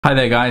Hi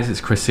there guys,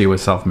 it's Chris here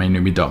with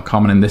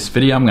selfmadenewbie.com, and in this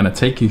video I'm going to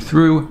take you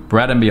through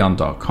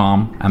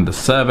BreadNBeyond.com and the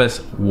service,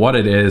 what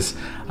it is.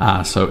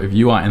 So if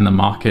you are in the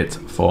market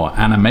for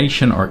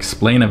animation or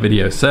explainer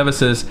video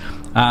services,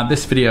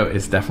 this video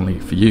is definitely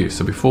for you.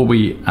 So before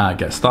we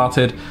get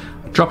started,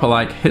 drop a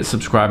like, hit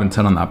subscribe and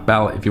turn on that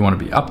bell if you want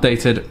to be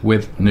updated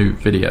with new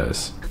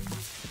videos.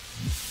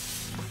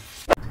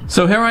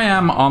 So here I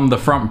am on the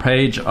front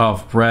page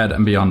of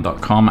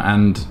BreadNBeyond.com,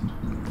 and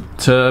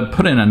to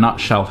put in a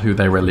nutshell who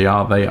they really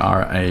are, they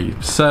are a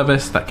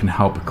service that can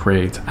help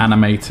create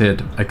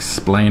animated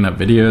explainer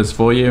videos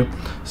for you.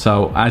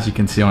 So as you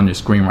can see on your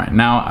screen right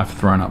now, I've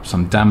thrown up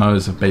some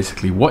demos of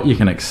basically what you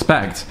can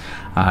expect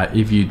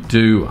if you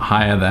do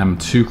hire them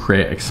to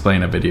create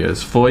explainer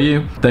videos for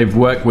you. They've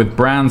worked with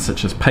brands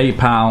such as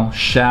PayPal,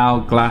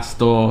 Shell,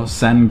 Glassdoor,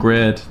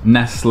 SendGrid,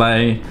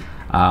 Nestle,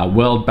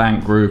 World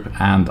Bank Group,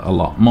 and a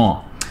lot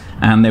more.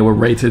 And they were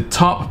rated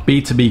top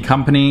B2B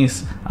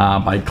companies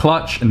by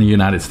Clutch in the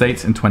United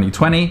States in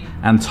 2020,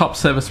 and top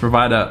service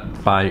provider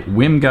by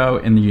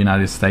Wimgo in the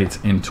United States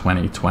in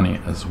 2020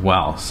 as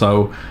well.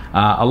 So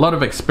a lot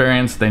of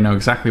experience, they know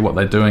exactly what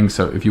they're doing.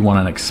 So if you want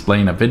an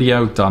explainer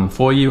video done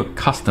for you,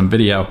 custom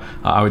video,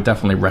 I would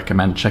definitely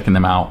recommend checking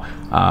them out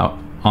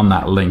on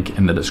that link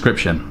in the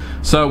description.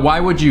 So why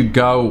would you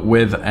go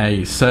with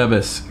a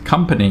service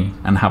company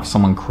and have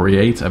someone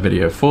create a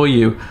video for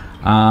you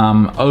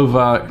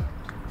over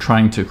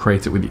trying to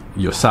create it with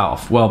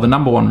yourself? Well, the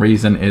number one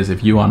reason is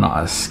if you are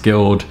not a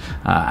skilled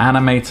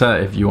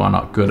animator, if you are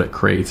not good at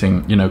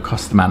creating,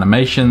 custom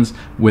animations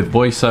with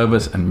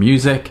voiceovers and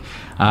music.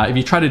 If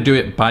you try to do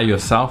it by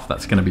yourself,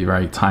 that's going to be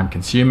very time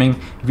consuming.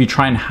 If you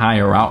try and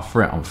hire out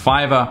for it on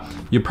Fiverr,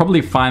 you'll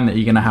probably find that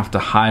you're going to have to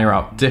hire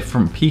out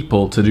different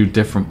people to do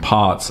different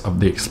parts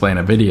of the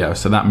explainer video.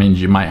 So that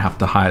means you might have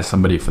to hire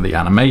somebody for the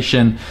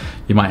animation,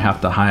 you might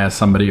have to hire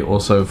somebody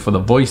also for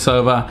the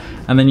voiceover,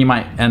 and then you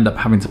might end up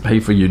having to pay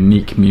for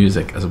unique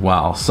music as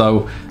well.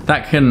 So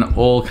that can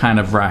all kind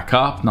of rack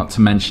up, not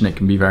to mention it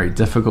can be very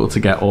difficult to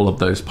get all of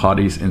those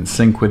parties in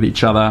sync with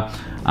each other.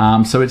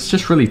 So it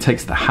just really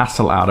takes the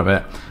hassle out of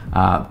it.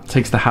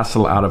 Takes the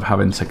hassle out of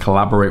having to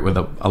collaborate with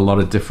a lot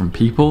of different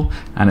people,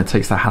 and it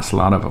takes the hassle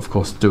out of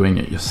course, doing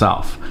it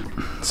yourself.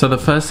 So the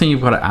first thing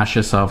you've got to ask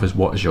yourself is,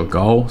 what is your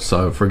goal?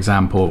 So for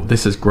example,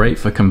 this is great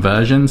for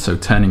conversion, so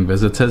turning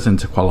visitors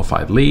into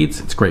qualified leads.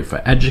 It's great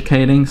for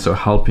educating, so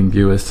helping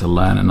viewers to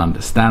learn and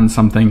understand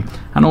something,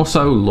 and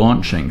also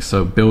launching,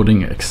 so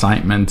building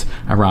excitement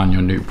around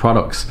your new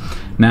products.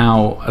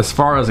 Now, as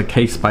far as a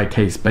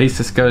case-by-case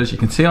basis goes, you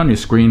can see on your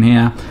screen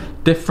here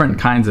different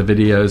kinds of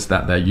videos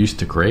that they're used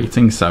to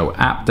creating. So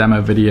app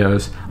demo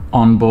videos,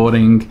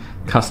 onboarding,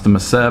 customer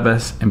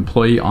service,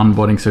 employee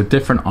onboarding, so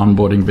different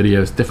onboarding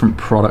videos, different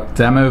product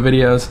demo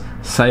videos,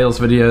 sales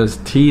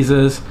videos,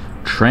 teasers,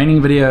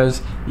 training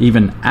videos,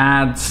 even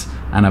ads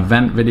and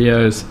event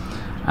videos,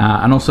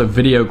 and also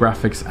video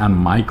graphics and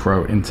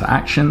micro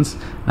interactions.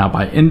 Now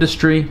by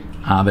industry,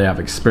 they have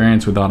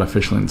experience with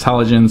artificial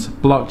intelligence,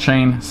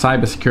 blockchain,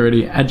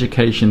 cybersecurity,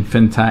 education,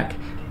 fintech,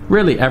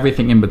 really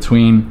everything in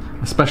between,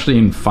 especially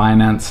in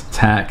finance,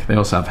 tech. They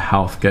also have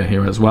healthcare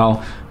here as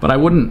well. But I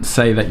wouldn't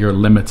say that you're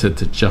limited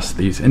to just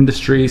these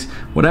industries.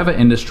 Whatever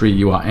industry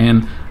you are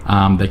in,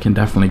 they can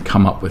definitely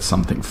come up with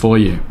something for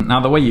you.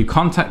 Now, the way you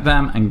contact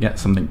them and get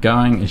something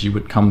going is you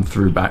would come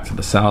through back to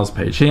the sales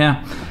page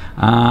here.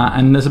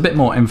 And there's a bit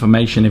more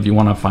information if you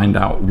want to find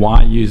out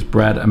why use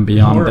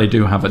BreadNBeyond. They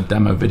do have a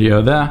demo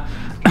video there.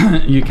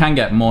 You can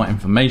get more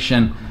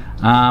information.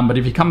 But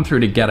if you come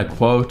through to get a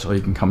quote, or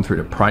you can come through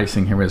to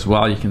pricing here as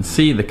well, you can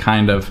see the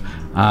kind of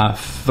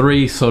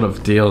three sort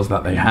of deals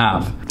that they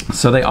have.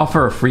 So they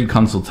offer a free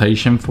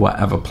consultation for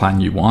whatever plan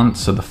you want.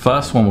 So the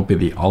first one will be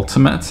the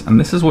ultimate, and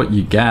this is what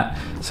you get.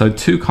 So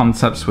 2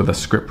 concepts with a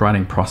script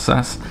writing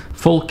process,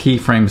 full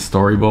keyframe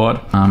storyboard,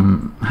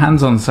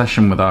 hands-on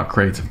session with our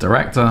creative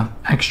director,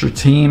 extra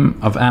team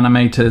of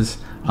animators,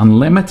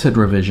 unlimited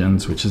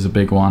revisions, which is a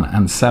big one,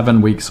 and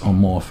 7 weeks or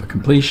more for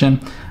completion,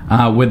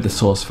 with the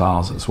source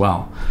files as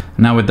well.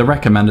 Now with the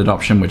recommended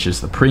option, which is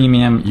the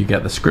premium, you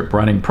get the script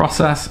writing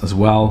process as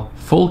well,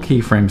 full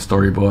keyframe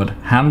storyboard,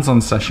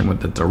 hands-on session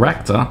with the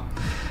director,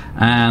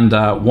 and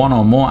 1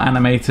 or more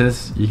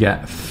animators. You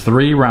get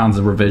 3 rounds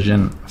of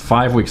revision,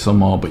 5 weeks or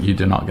more, but you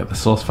do not get the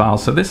source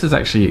files. So this is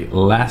actually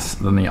less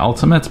than the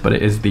ultimate, but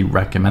it is the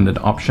recommended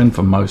option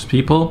for most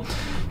people.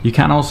 You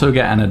can also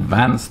get an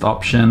advanced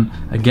option,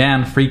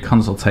 again, free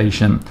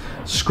consultation,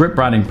 script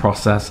writing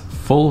process,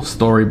 full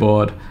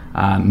storyboard,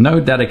 no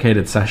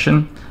dedicated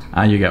session.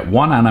 You get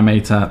 1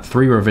 animator,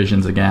 3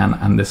 revisions again,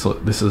 and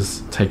this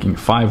is taking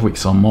 5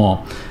 weeks or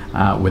more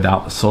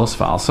without the source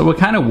file. So we're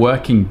kind of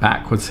working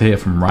backwards here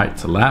from right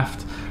to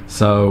left.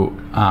 So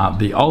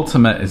the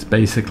ultimate is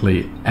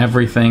basically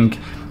everything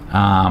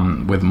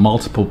with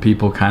multiple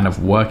people kind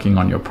of working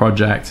on your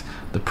project.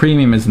 The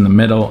premium is in the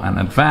middle, and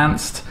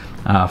advanced,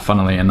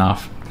 funnily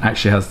enough,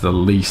 actually has the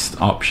least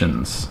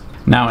options.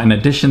 Now, in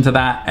addition to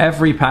that,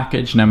 every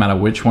package, no matter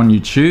which one you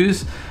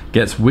choose,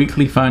 gets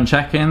weekly phone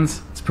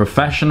check-ins. It's It's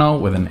professional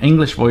with an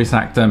English voice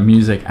actor,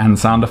 music, and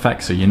sound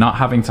effects, so you're not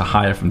having to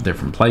hire from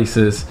different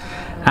places.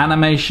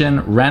 Animation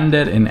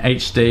rendered in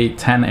HD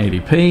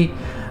 1080p.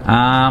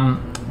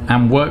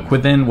 And work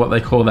within what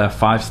they call their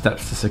 5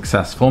 steps to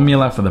success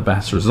formula for the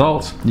best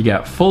results. You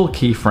get full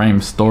keyframe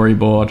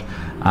storyboard,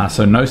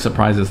 so no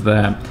surprises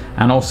there,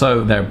 and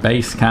also their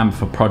Basecamp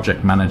for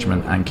project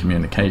management and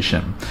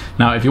communication.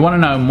 Now, if you want to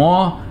know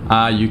more,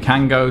 you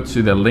can go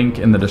to the link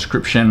in the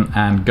description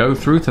and go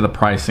through to the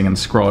pricing and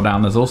scroll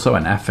down. There's also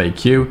an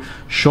FAQ,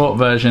 short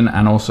version,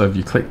 and also if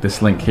you click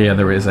this link here,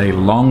 there is a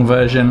long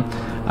version,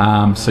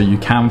 so you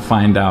can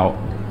find out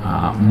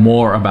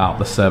more about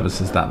the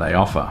services that they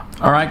offer.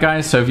 Alright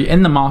guys, so if you're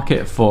in the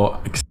market for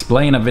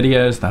explainer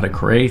videos that are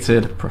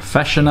created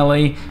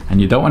professionally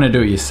and you don't want to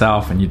do it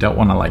yourself and you don't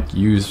want to like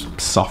use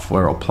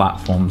software or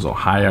platforms or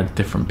hire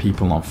different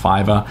people on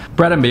Fiverr,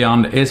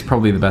 BreadNBeyond is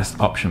probably the best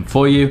option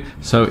for you.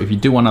 So if you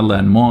do want to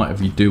learn more,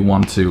 if you do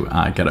want to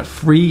get a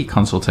free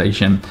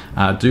consultation,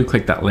 do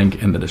click that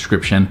link in the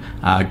description,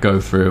 go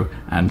through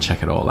and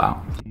check it all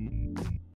out.